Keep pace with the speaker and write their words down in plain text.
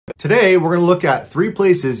Today, we're going to look at 3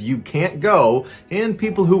 places you can't go and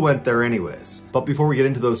people who went there anyways. But before we get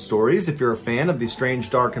into those stories, if you're a fan of the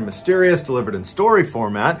strange, dark, and mysterious delivered in story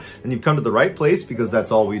format, then you've come to the right place because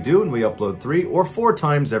that's all we do and we upload 3 or 4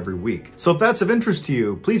 times every week. So if that's of interest to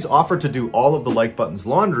you, please offer to do all of the like button's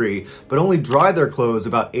laundry, but only dry their clothes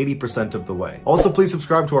about 80% of the way. Also, please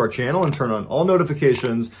subscribe to our channel and turn on all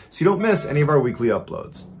notifications so you don't miss any of our weekly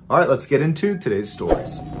uploads. All right, let's get into today's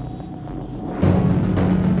stories.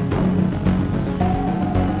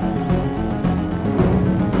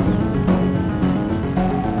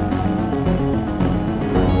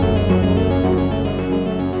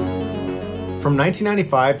 From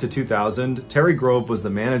 1995 to 2000, Terry Grove was the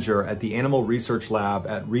manager at the Animal Research Lab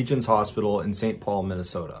at Regions Hospital in St. Paul,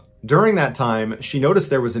 Minnesota. During that time, she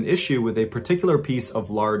noticed there was an issue with a particular piece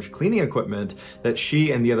of large cleaning equipment that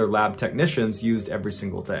she and the other lab technicians used every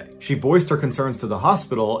single day. She voiced her concerns to the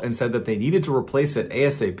hospital and said that they needed to replace it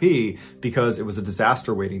ASAP because it was a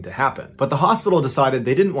disaster waiting to happen. But the hospital decided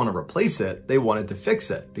they didn't want to replace it, they wanted to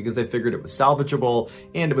fix it because they figured it was salvageable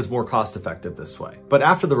and it was more cost effective this way. But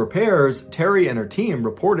after the repairs, Terry and her team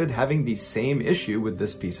reported having the same issue with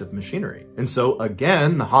this piece of machinery. And so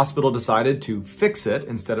again, the hospital decided to fix it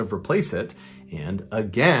instead of replace it, and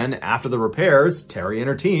again, after the repairs, Terry and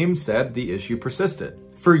her team said the issue persisted.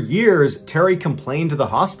 For years, Terry complained to the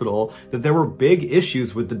hospital that there were big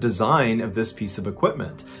issues with the design of this piece of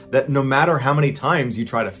equipment, that no matter how many times you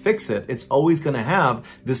try to fix it, it's always going to have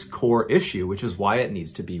this core issue, which is why it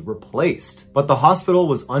needs to be replaced. But the hospital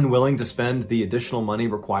was unwilling to spend the additional money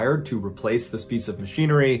required to replace this piece of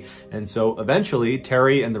machinery, and so eventually,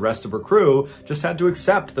 Terry and the rest of her crew just had to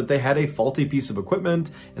accept that they had a faulty piece of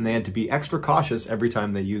equipment, and they had to be extra cautious every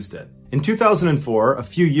time they used it. In 2004, a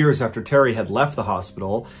few years after Terry had left the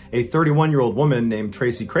hospital, a 31-year-old woman named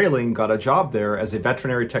Tracy Kraling got a job there as a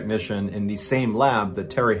veterinary technician in the same lab that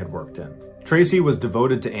Terry had worked in. Tracy was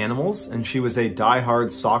devoted to animals, and she was a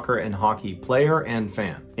die-hard soccer and hockey player and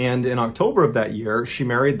fan. And in October of that year, she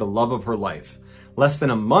married the love of her life. Less than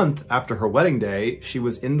a month after her wedding day, she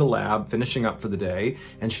was in the lab finishing up for the day,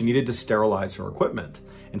 and she needed to sterilize her equipment.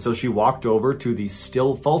 And so she walked over to the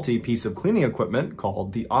still faulty piece of cleaning equipment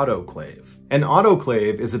called the autoclave. An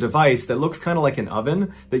autoclave is a device that looks kind of like an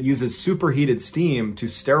oven that uses superheated steam to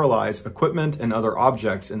sterilize equipment and other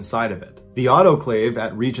objects inside of it. The autoclave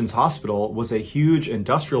at Regions Hospital was a huge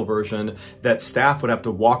industrial version that staff would have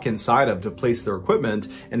to walk inside of to place their equipment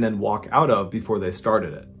and then walk out of before they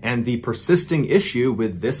started it. And the persisting issue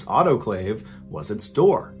with this autoclave was its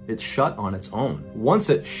door. It shut on its own. Once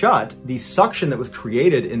it shut, the suction that was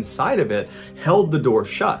created inside of it held the door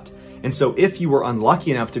shut. And so if you were unlucky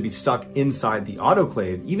enough to be stuck inside the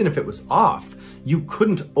autoclave, even if it was off, you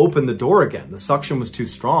couldn't open the door again. The suction was too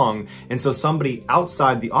strong, and so somebody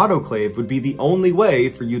outside the autoclave would be the only way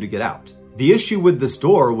for you to get out. The issue with this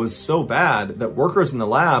door was so bad that workers in the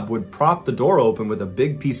lab would prop the door open with a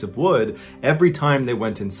big piece of wood every time they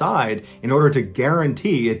went inside in order to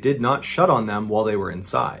guarantee it did not shut on them while they were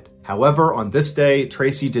inside. However, on this day,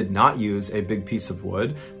 Tracy did not use a big piece of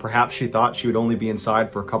wood. Perhaps she thought she would only be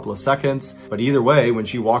inside for a couple of seconds, but either way, when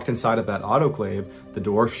she walked inside of that autoclave, the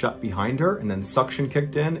door shut behind her and then suction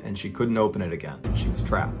kicked in and she couldn't open it again. She was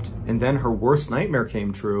trapped. And then her worst nightmare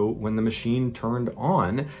came true when the machine turned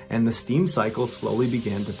on and the steam cycle slowly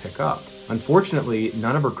began to pick up. Unfortunately,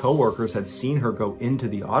 none of her coworkers had seen her go into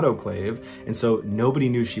the autoclave, and so nobody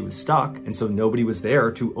knew she was stuck, and so nobody was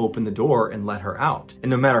there to open the door and let her out. And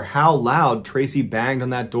no matter how loud Tracy banged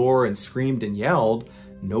on that door and screamed and yelled,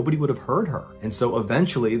 nobody would have heard her. And so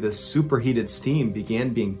eventually this superheated steam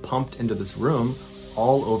began being pumped into this room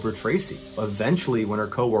all over Tracy. Eventually, when her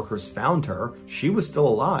coworkers found her, she was still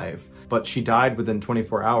alive, but she died within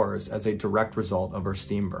 24 hours as a direct result of her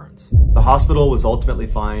steam burns. The hospital was ultimately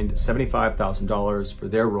fined $75,000 for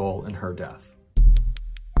their role in her death.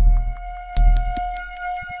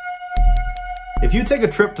 If you take a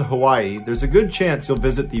trip to Hawaii, there's a good chance you'll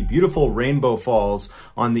visit the beautiful Rainbow Falls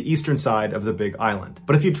on the eastern side of the Big Island.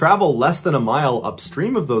 But if you travel less than a mile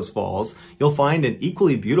upstream of those falls, you'll find an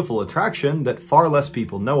equally beautiful attraction that far less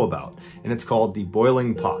people know about, and it's called the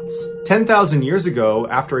Boiling Pots. 10,000 years ago,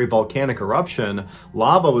 after a volcanic eruption,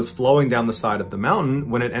 lava was flowing down the side of the mountain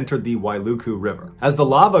when it entered the Wailuku River. As the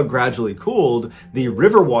lava gradually cooled, the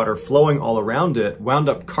river water flowing all around it wound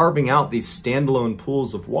up carving out these standalone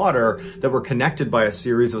pools of water that were connected connected by a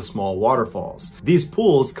series of small waterfalls. These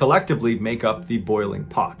pools collectively make up the boiling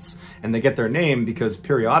pots, and they get their name because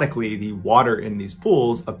periodically the water in these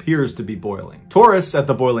pools appears to be boiling. Tourists at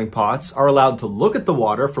the boiling pots are allowed to look at the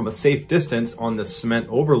water from a safe distance on the cement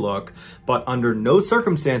overlook, but under no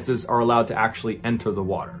circumstances are allowed to actually enter the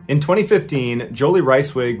water. In 2015, Jolie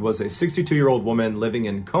Ricewig was a 62-year-old woman living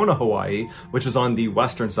in Kona, Hawaii, which is on the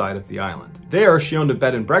western side of the island. There, she owned a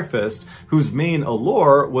bed and breakfast whose main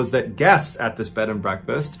allure was that guests at this bed and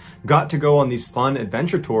breakfast got to go on these fun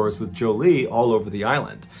adventure tours with Jolie all over the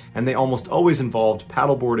island. And they almost always involved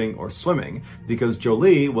paddleboarding or swimming because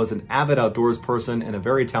Jolie was an avid outdoors person and a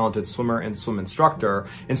very talented swimmer and swim instructor,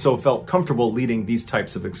 and so felt comfortable leading these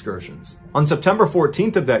types of excursions. On September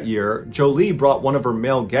 14th of that year, Jolie brought one of her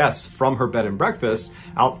male guests from her bed and breakfast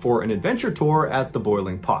out for an adventure tour at the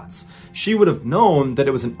boiling pots. She would have known that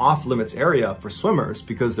it was an off-limits area for swimmers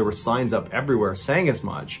because there were signs up everywhere saying as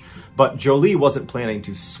much, but Jolie wasn't planning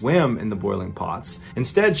to swim in the boiling pots.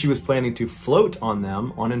 Instead, she was planning to float on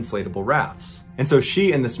them on inflatable rafts. And so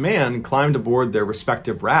she and this man climbed aboard their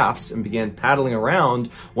respective rafts and began paddling around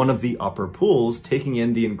one of the upper pools, taking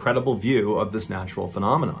in the incredible view of this natural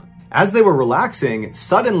phenomenon. As they were relaxing,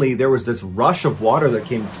 suddenly there was this rush of water that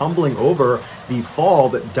came tumbling over the fall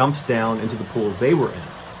that dumped down into the pool they were in.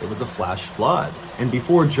 It was a flash flood. And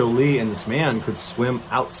before Jolie and this man could swim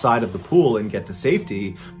outside of the pool and get to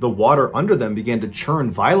safety, the water under them began to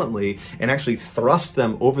churn violently and actually thrust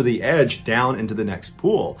them over the edge down into the next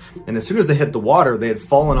pool. And as soon as they hit the water, they had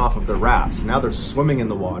fallen off of their rafts. Now they're swimming in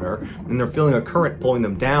the water and they're feeling a current pulling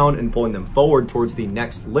them down and pulling them forward towards the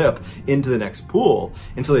next lip into the next pool.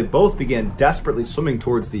 And so they both began desperately swimming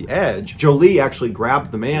towards the edge. Jolie actually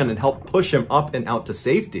grabbed the man and helped push him up and out to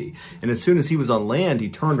safety. And as soon as he was on land, he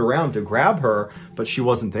turned around to grab her, but she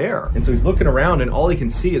wasn't there. And so he's looking around and all he can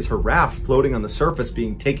see is her raft floating on the surface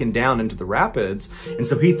being taken down into the rapids. And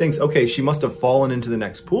so he thinks, okay, she must have fallen into the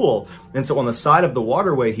next pool. And so on the side of the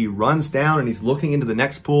waterway, he runs down and he's looking into the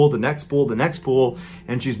next pool, the next pool, the next pool,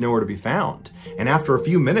 and she's nowhere to be found. And after a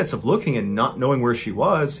few minutes of looking and not knowing where she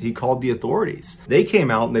was, he called the authorities. They came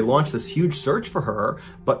out and they launched this huge search for her,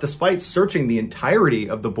 but despite searching the entirety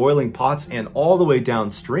of the boiling pots and all the way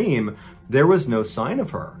downstream, there was no sign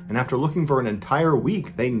of her. And after looking for an entire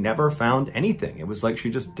week, they never found anything. It was like she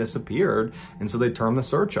just disappeared, and so they turned the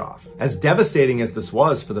search off. As devastating as this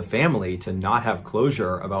was for the family to not have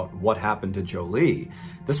closure about what happened to Jolie,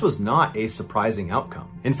 this was not a surprising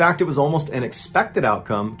outcome. In fact, it was almost an expected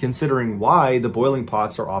outcome considering why the boiling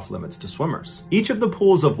pots are off limits to swimmers. Each of the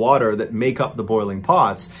pools of water that make up the boiling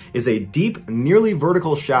pots is a deep, nearly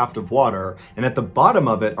vertical shaft of water, and at the bottom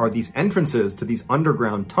of it are these entrances to these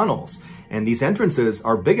underground tunnels. And these entrances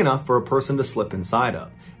are big enough for a person to slip inside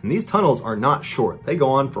of. And these tunnels are not short. They go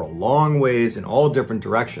on for a long ways in all different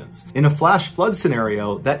directions. In a flash flood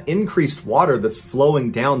scenario, that increased water that's flowing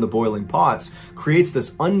down the boiling pots creates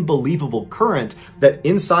this unbelievable current that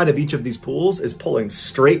inside of each of these pools is pulling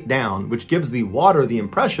straight down, which gives the water the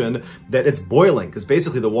impression that it's boiling, because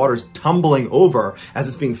basically the water's tumbling over as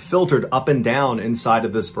it's being filtered up and down inside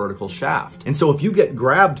of this vertical shaft. And so if you get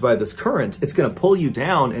grabbed by this current, it's going to pull you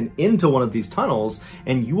down and into one of these tunnels,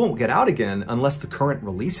 and you won't get out again unless the current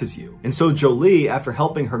releases you. And so Jolie, after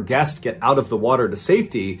helping her guest get out of the water to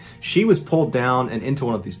safety, she was pulled down and into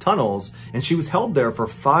one of these tunnels, and she was held there for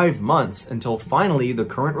 5 months until finally the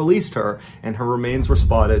current released her and her remains were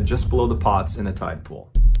spotted just below the pots in a tide pool.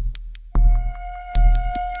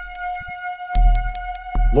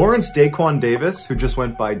 Lawrence Daquan Davis, who just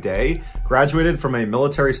went by Day, graduated from a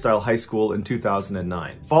military-style high school in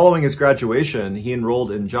 2009. Following his graduation, he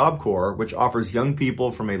enrolled in Job Corps, which offers young people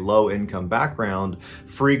from a low-income background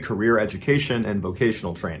free career education and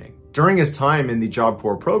vocational training. During his time in the Job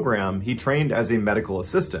Corps program, he trained as a medical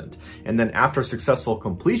assistant, and then after successful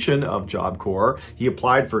completion of Job Corps, he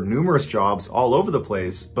applied for numerous jobs all over the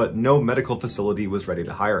place, but no medical facility was ready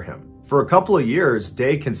to hire him. For a couple of years,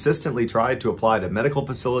 Day consistently tried to apply to medical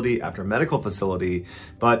facility after medical facility,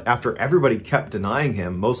 but after everybody kept denying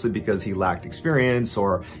him, mostly because he lacked experience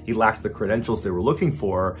or he lacked the credentials they were looking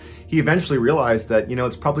for, he eventually realized that,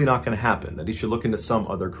 it's probably not going to happen, that he should look into some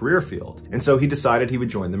other career field. And so he decided he would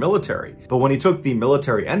join the military. But when he took the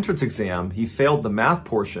military entrance exam, he failed the math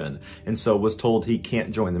portion, and so was told he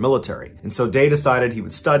can't join the military. And so Day decided he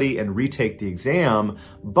would study and retake the exam,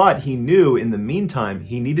 but he knew in the meantime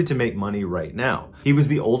he needed to make money right now. He was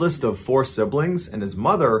the oldest of 4 siblings, and his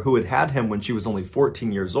mother, who had had him when she was only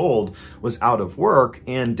 14 years old, was out of work,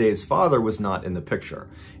 and Day's father was not in the picture.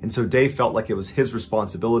 And so Day felt like it was his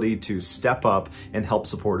responsibility to step up and help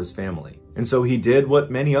support his family. And so he did what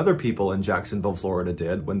many other people in Jacksonville, Florida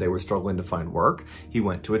did when they were struggling to find work. He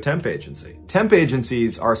went to a temp agency. Temp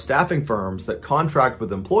agencies are staffing firms that contract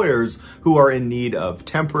with employers who are in need of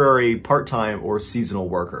temporary, part-time, or seasonal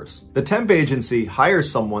workers. The temp agency hires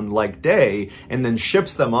someone like Day and then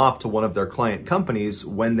ships them off to one of their client companies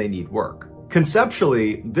when they need work.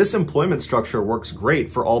 Conceptually, this employment structure works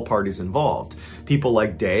great for all parties involved. People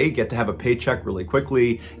like Day get to have a paycheck really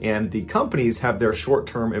quickly, and the companies have their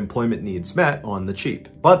short-term employment needs met on the cheap.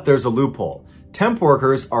 But there's a loophole. Temp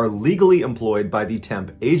workers are legally employed by the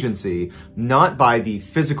temp agency, not by the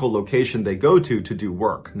physical location they go to do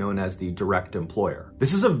work, known as the direct employer.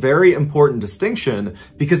 This is a very important distinction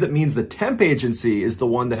because it means the temp agency is the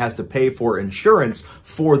one that has to pay for insurance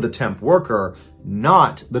for the temp worker,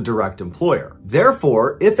 not the direct employer.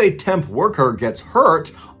 Therefore, if a temp worker gets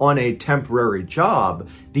hurt on a temporary job,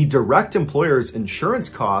 the direct employer's insurance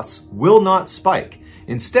costs will not spike.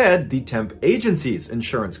 Instead, the temp agency's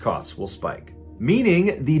insurance costs will spike.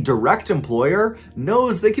 Meaning the direct employer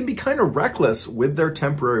knows they can be kind of reckless with their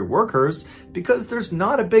temporary workers because there's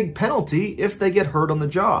not a big penalty if they get hurt on the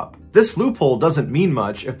job. This loophole doesn't mean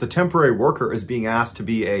much if the temporary worker is being asked to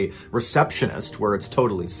be a receptionist where it's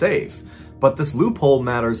totally safe. But this loophole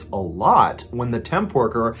matters a lot when the temp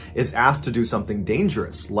worker is asked to do something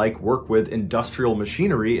dangerous, like work with industrial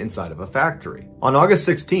machinery inside of a factory. On August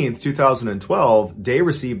 16th, 2012, Day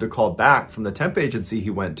received a call back from the temp agency he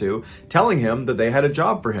went to, telling him that they had a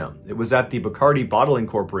job for him. It was at the Bacardi Bottling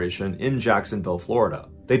Corporation in Jacksonville, Florida.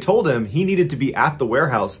 They told him he needed to be at the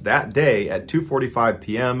warehouse that day at 2:45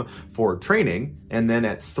 p.m. for training, and then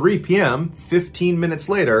at 3 p.m., 15 minutes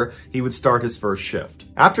later, he would start his first shift.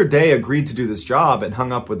 After Day agreed to do this job and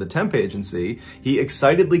hung up with the temp agency, he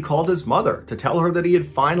excitedly called his mother to tell her that he had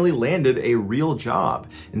finally landed a real job.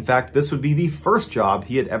 In fact, this would be the first job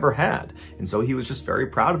he had ever had, and so he was just very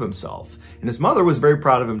proud of himself. And his mother was very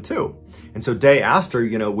proud of him too. And so Day asked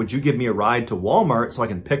her, would you give me a ride to Walmart so I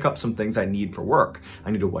can pick up some things I need for work?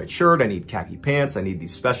 I need a white shirt, I need khaki pants, I need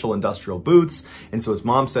these special industrial boots. And so his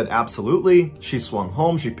mom said, absolutely. She swung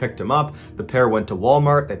home, she picked him up. The pair went to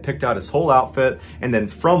Walmart, they picked out his whole outfit. And then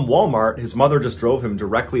from Walmart, his mother just drove him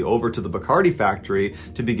directly over to the Bacardi factory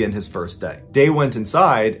to begin his first day. Day went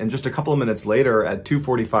inside, and just a couple of minutes later at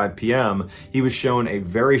 2:45 p.m., he was shown a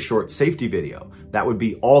very short safety video. That would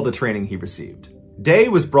be all the training he received. Day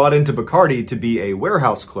was brought into Bacardi to be a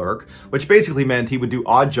warehouse clerk, which basically meant he would do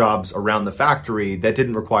odd jobs around the factory that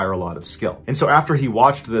didn't require a lot of skill. And so after he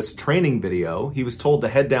watched this training video, he was told to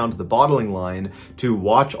head down to the bottling line to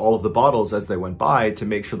watch all of the bottles as they went by to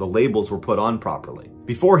make sure the labels were put on properly.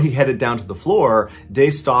 Before he headed down to the floor, Day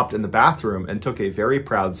stopped in the bathroom and took a very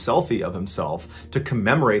proud selfie of himself to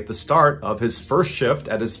commemorate the start of his first shift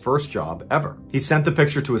at his first job ever. He sent the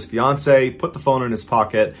picture to his fiancée, put the phone in his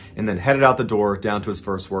pocket, and then headed out the door down to his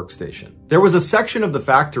first workstation. There was a section of the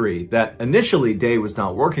factory that initially Day was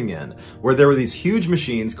not working in, where there were these huge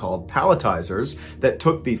machines called palletizers that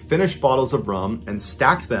took the finished bottles of rum and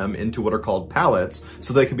stacked them into what are called pallets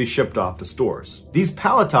so they could be shipped off to stores. These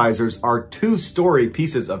palletizers are 2-story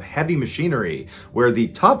pieces of heavy machinery where the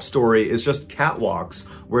top story is just catwalks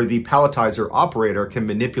where the palletizer operator can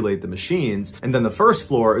manipulate the machines, and then the first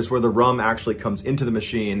floor is where the rum actually comes into the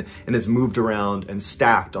machine and is moved around and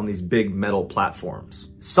stacked on these big metal platforms.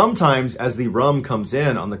 Sometimes as the rum comes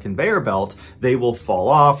in on the conveyor belt, they will fall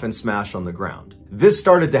off and smash on the ground. This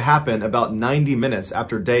started to happen about 90 minutes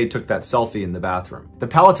after Day took that selfie in the bathroom. The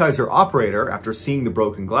palletizer operator, after seeing the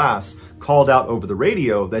broken glass, called out over the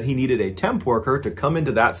radio that he needed a temp worker to come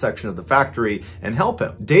into that section of the factory and help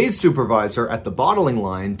him. Day's supervisor at the bottling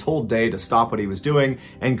line told Day to stop what he was doing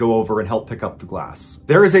and go over and help pick up the glass.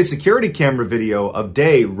 There is a security camera video of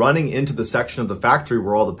Day running into the section of the factory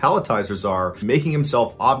where all the palletizers are, making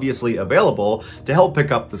himself obviously available to help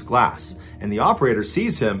pick up this glass. And the operator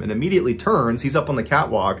sees him and immediately turns, he's up on the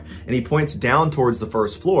catwalk, and he points down towards the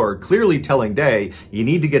first floor, clearly telling Day, you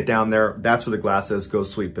need to get down there, that's where the glass is, go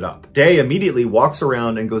sweep it up. Day immediately walks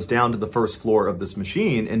around and goes down to the first floor of this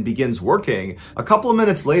machine and begins working. A couple of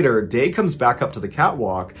minutes later, Day comes back up to the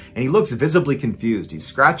catwalk and he looks visibly confused. He's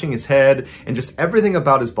scratching his head and just everything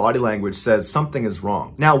about his body language says something is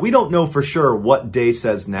wrong. Now, we don't know for sure what Day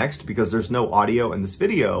says next because there's no audio in this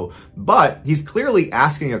video, but he's clearly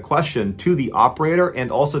asking a question to to the operator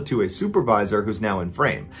and also to a supervisor who's now in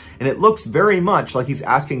frame. And it looks very much like he's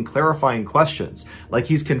asking clarifying questions. Like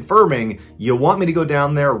he's confirming, you want me to go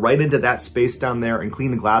down there right into that space down there and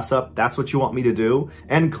clean the glass up? That's what you want me to do?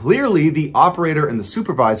 And clearly the operator and the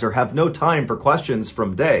supervisor have no time for questions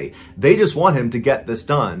from Day. They just want him to get this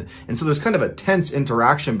done. And so there's kind of a tense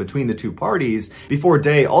interaction between the two parties before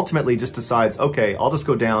Day ultimately just decides, okay, I'll just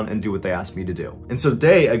go down and do what they asked me to do. And so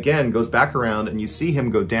Day again goes back around and you see him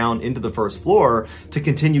go down into the first floor to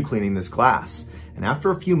continue cleaning this glass. And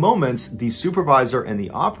after a few moments, the supervisor and the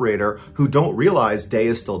operator, who don't realize Day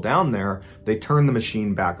is still down there, they turn the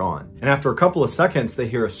machine back on. And after a couple of seconds, they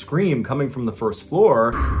hear a scream coming from the first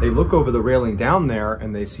floor. They look over the railing down there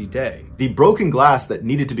and they see Day. The broken glass that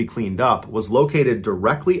needed to be cleaned up was located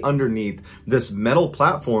directly underneath this metal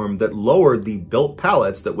platform that lowered the built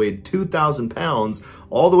pallets that weighed 2,000 pounds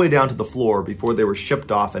all the way down to the floor before they were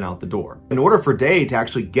shipped off and out the door. In order for Day to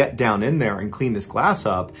actually get down in there and clean this glass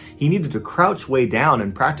up, he needed to crouch way down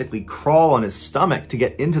and practically crawl on his stomach to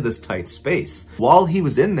get into this tight space. While he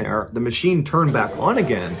was in there, the machine turned back on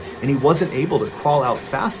again, and he wasn't able to crawl out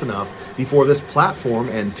fast enough before this platform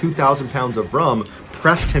and 2,000 pounds of rum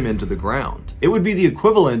pressed him into the ground. It would be the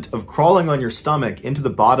equivalent of crawling on your stomach into the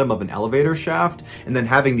bottom of an elevator shaft and then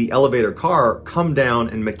having the elevator car come down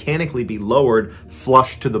and mechanically be lowered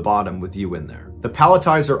flush to the bottom with you in there. The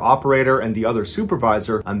palletizer operator and the other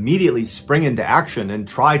supervisor immediately spring into action and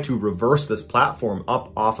try to reverse this platform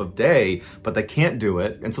up off of Day, but they can't do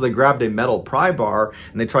it. And so they grabbed a metal pry bar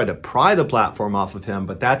and they tried to pry the platform off of him,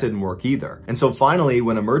 but that didn't work either. And so finally,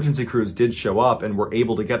 when emergency crews did show up and were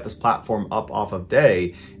able to get this platform up off of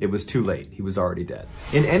Day, it was too late. He was already dead.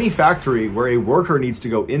 In any factory where a worker needs to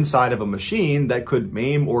go inside of a machine that could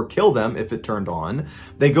maim or kill them if it turned on,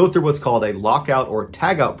 they go through what's called a lockout or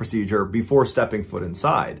tagout procedure before stepping foot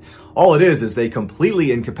inside. All it is they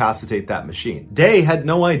completely incapacitate that machine. Day had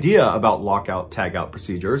no idea about lockout tagout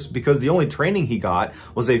procedures because the only training he got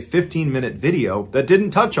was a 15-minute video that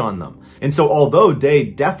didn't touch on them. And so although Day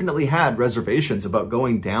definitely had reservations about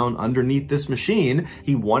going down underneath this machine,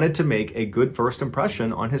 he wanted to make a good first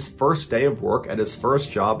impression on his first day of work at his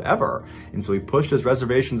first job ever. And so he pushed his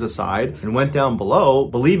reservations aside and went down below,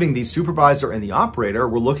 believing the supervisor and the operator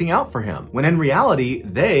were looking out for him. When in reality,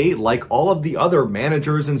 they, like all of the other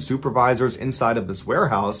managers and supervisors inside of this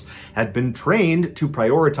warehouse, had been trained to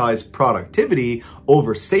prioritize productivity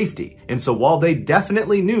over safety. And so while they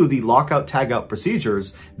definitely knew the lockout tagout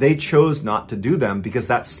procedures, they chose not to do them because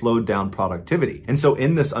that slowed down productivity. And so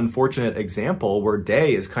in this unfortunate example where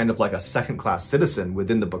Day is kind of like a second-class citizen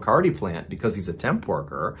within the Bacardi plant because he's a temp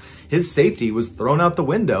worker, his safety was thrown out the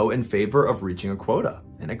window in favor of reaching a quota,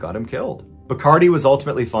 and it got him killed. Bacardi was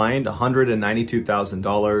ultimately fined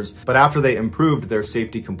 $192,000, but after they improved their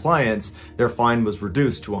safety compliance, their fine was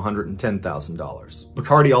reduced to $110,000.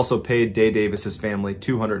 Bacardi also paid Day Davis's family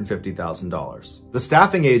 $250,000. The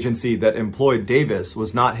staffing agency that employed Davis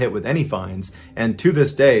was not hit with any fines, and to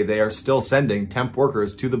this day, they are still sending temp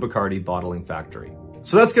workers to the Bacardi bottling factory.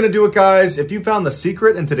 So that's going to do it, guys. If you found the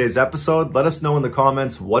secret in today's episode, let us know in the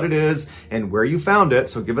comments what it is and where you found it.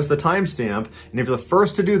 So give us the timestamp. And if you're the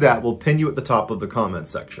first to do that, we'll pin you at the top of the comments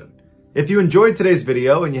section. If you enjoyed today's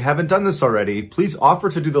video and you haven't done this already, please offer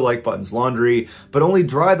to do the like button's laundry, but only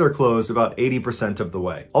dry their clothes about 80% of the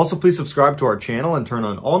way. Also, please subscribe to our channel and turn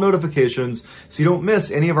on all notifications so you don't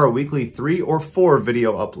miss any of our weekly 3 or 4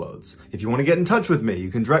 video uploads. If you want to get in touch with me,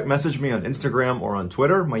 you can direct message me on Instagram or on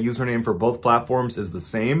Twitter. My username for both platforms is the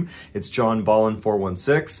same. It's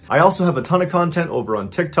JohnBallen416. I also have a ton of content over on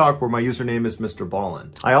TikTok where my username is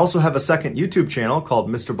MrBallen. I also have a second YouTube channel called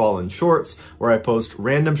MrBallen Shorts where I post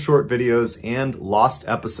random short videos and lost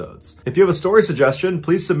episodes. If you have a story suggestion,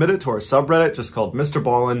 please submit it to our subreddit just called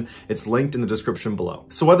MrBallen. It's linked in the description below.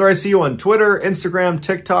 So whether I see you on Twitter, Instagram,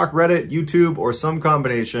 TikTok, Reddit, YouTube, or some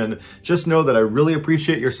combination, just know that I really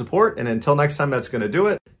appreciate your support, and until next time that's going to do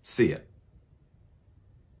it, see ya.